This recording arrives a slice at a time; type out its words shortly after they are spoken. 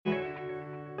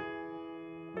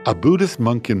A Buddhist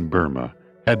monk in Burma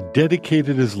had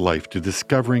dedicated his life to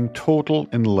discovering total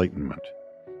enlightenment.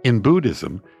 In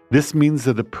Buddhism, this means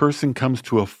that a person comes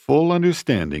to a full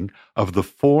understanding of the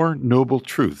Four Noble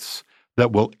Truths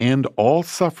that will end all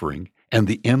suffering and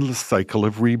the endless cycle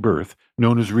of rebirth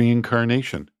known as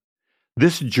reincarnation.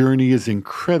 This journey is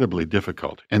incredibly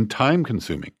difficult and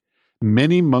time-consuming.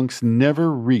 Many monks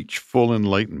never reach full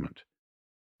enlightenment.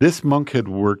 This monk had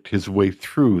worked his way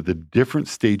through the different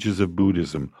stages of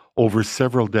Buddhism over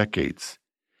several decades.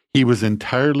 He was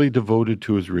entirely devoted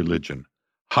to his religion,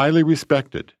 highly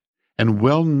respected, and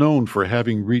well known for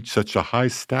having reached such a high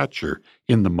stature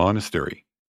in the monastery.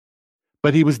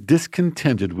 But he was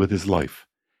discontented with his life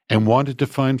and wanted to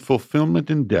find fulfillment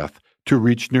in death to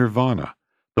reach nirvana,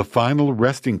 the final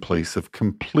resting place of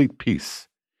complete peace.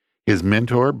 His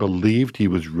mentor believed he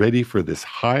was ready for this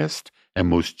highest and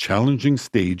most challenging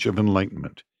stage of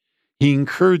enlightenment. He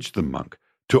encouraged the monk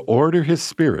to order his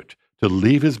spirit to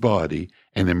leave his body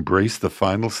and embrace the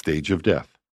final stage of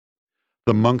death.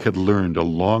 The monk had learned a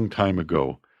long time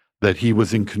ago that he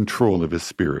was in control of his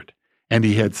spirit, and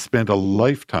he had spent a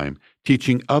lifetime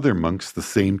teaching other monks the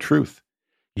same truth.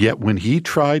 Yet when he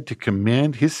tried to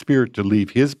command his spirit to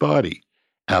leave his body,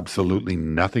 absolutely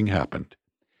nothing happened.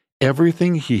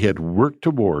 Everything he had worked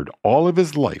toward all of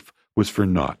his life was for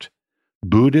naught.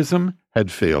 Buddhism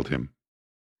had failed him.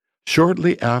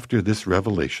 Shortly after this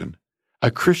revelation,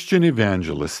 a Christian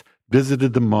evangelist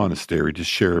visited the monastery to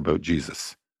share about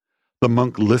Jesus. The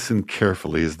monk listened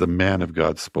carefully as the man of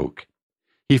God spoke.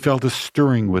 He felt a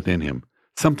stirring within him,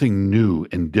 something new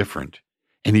and different,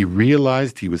 and he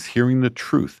realized he was hearing the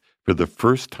truth for the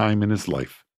first time in his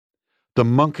life. The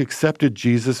monk accepted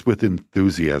Jesus with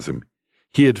enthusiasm.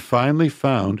 He had finally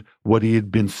found what he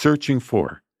had been searching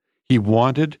for. He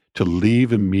wanted to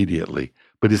leave immediately,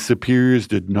 but his superiors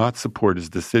did not support his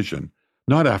decision,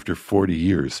 not after 40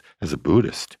 years as a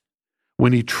Buddhist.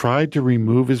 When he tried to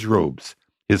remove his robes,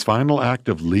 his final act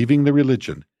of leaving the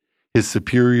religion, his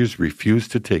superiors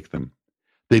refused to take them.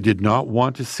 They did not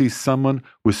want to see someone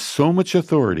with so much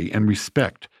authority and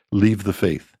respect leave the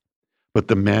faith. But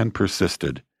the man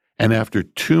persisted, and after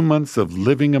 2 months of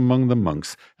living among the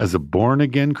monks as a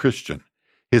born-again Christian,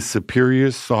 his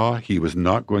superiors saw he was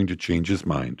not going to change his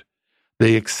mind.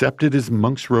 They accepted his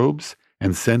monk's robes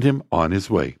and sent him on his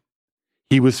way.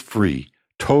 He was free,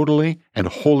 totally and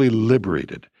wholly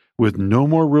liberated, with no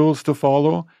more rules to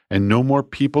follow and no more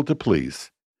people to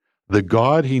please. The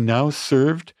God he now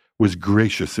served was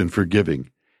gracious and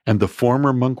forgiving, and the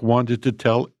former monk wanted to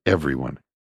tell everyone.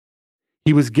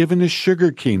 He was given a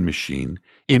sugarcane machine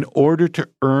in order to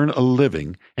earn a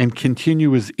living and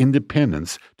continue his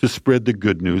independence to spread the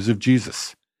good news of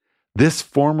Jesus. This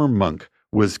former monk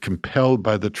was compelled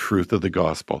by the truth of the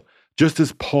gospel, just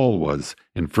as Paul was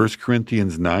in 1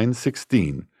 Corinthians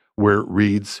 9:16, where it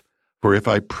reads, "For if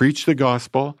I preach the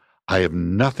gospel, I have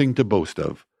nothing to boast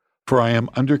of, for I am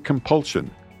under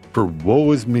compulsion, for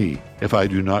woe is me if I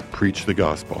do not preach the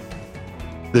gospel."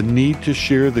 The need to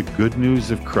share the good news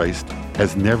of Christ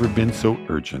has never been so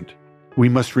urgent. We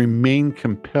must remain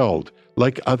compelled,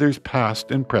 like others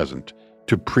past and present,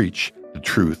 to preach the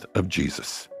truth of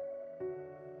Jesus.